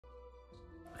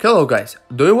Hello guys,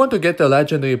 do you want to get a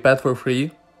legendary pet for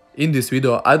free? In this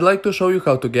video I'd like to show you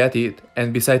how to get it,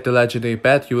 and beside the legendary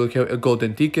pet you will have a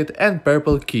golden ticket and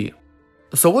purple key.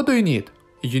 So what do you need?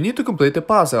 You need to complete a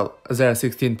puzzle. There are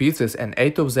 16 pieces and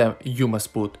 8 of them you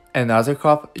must put, another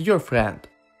half your friend.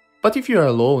 But if you are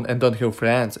alone and don't have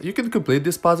friends, you can complete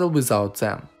this puzzle without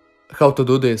them. How to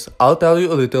do this, I'll tell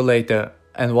you a little later.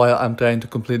 And while I'm trying to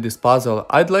complete this puzzle,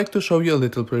 I'd like to show you a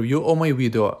little preview of my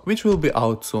video, which will be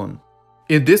out soon.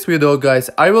 In this video guys,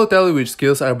 I will tell you which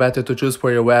skills are better to choose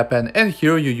for your weapon and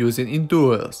hero you using in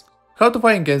duels, how to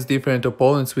fight against different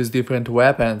opponents with different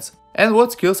weapons, and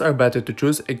what skills are better to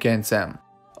choose against them.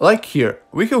 Like here,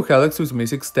 we have Helix with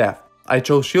Mystic Staff. I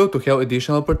chose Shield to have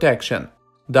additional protection,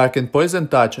 Dark and Poison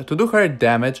Touch to do higher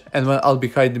damage, and when I'll be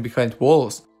hiding behind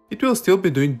walls, it will still be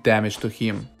doing damage to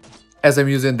him. As I'm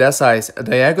using Death Eyes,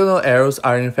 diagonal arrows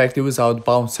are ineffective without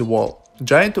bouncy wall.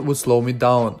 Giant would slow me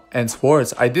down, and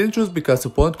Swords I didn't choose because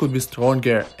opponent could be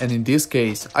stronger, and in this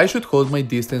case I should hold my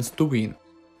distance to win.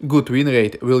 Good win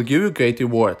rate will give you great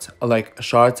rewards, like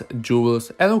shards,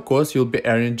 jewels, and of course you'll be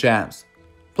earning gems.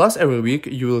 Plus every week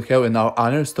you will have enough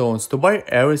honor stones to buy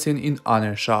everything in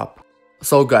honor shop.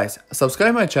 So guys,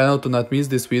 subscribe my channel to not miss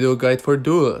this video guide for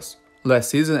duels. Last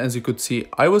season, as you could see,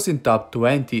 I was in top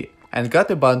 20 and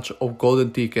got a bunch of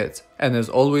golden tickets, and as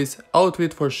always,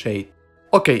 outfit for Shade.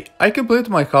 Okay, I completed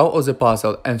my half of the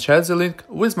puzzle and shared the link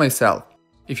with myself.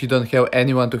 If you don't have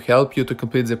anyone to help you to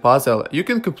complete the puzzle, you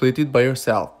can complete it by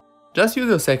yourself. Just use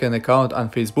your second account on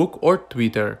Facebook or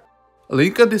Twitter.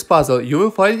 Link of this puzzle you will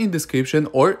find in description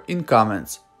or in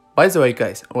comments. By the way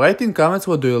guys, write in comments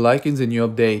what do you like in the new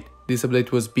update. This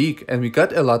update was big and we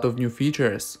got a lot of new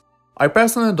features. I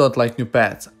personally don't like new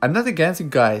pets. I'm not against it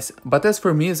guys, but as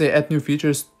for me they add new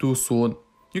features too soon.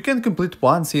 You can complete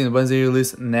one scene when they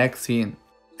release next scene.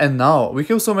 And now we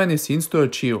have so many scenes to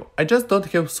achieve, I just don't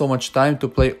have so much time to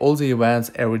play all the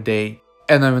events every day.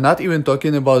 And I'm not even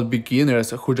talking about beginners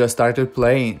who just started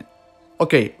playing.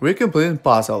 Okay, we're completing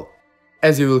puzzle.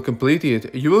 As you will complete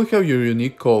it, you will have your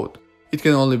unique code. It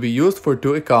can only be used for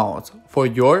 2 accounts, for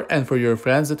your and for your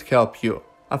friends that help you.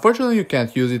 Unfortunately you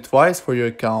can't use it twice for your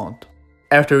account.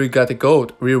 After we got a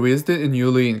code, we visited a new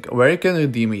link where you can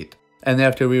redeem it. And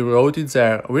after we wrote it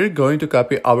there, we're going to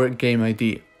copy our game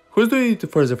ID. Who's doing it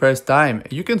for the first time,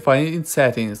 you can find it in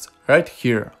settings, right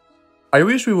here. I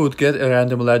wish we would get a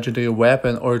random legendary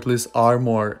weapon or at least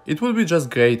armor, it would be just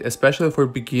great, especially for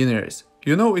beginners.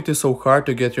 You know it is so hard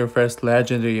to get your first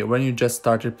legendary when you just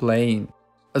started playing.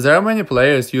 There are many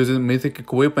players using mythic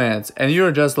equipment and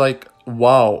you're just like,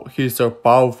 wow, he's so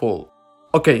powerful.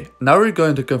 Okay, now we're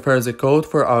going to confirm the code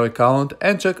for our account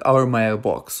and check our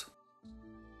mailbox.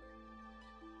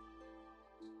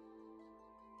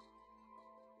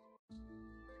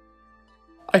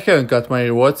 I haven't got my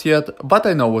rewards yet, but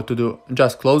I know what to do.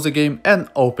 Just close the game and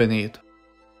open it.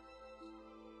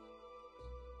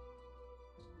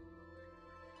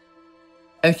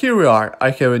 And here we are, I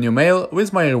have a new mail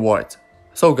with my rewards.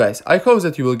 So guys, I hope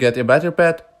that you will get a better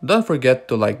pet. Don't forget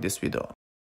to like this video.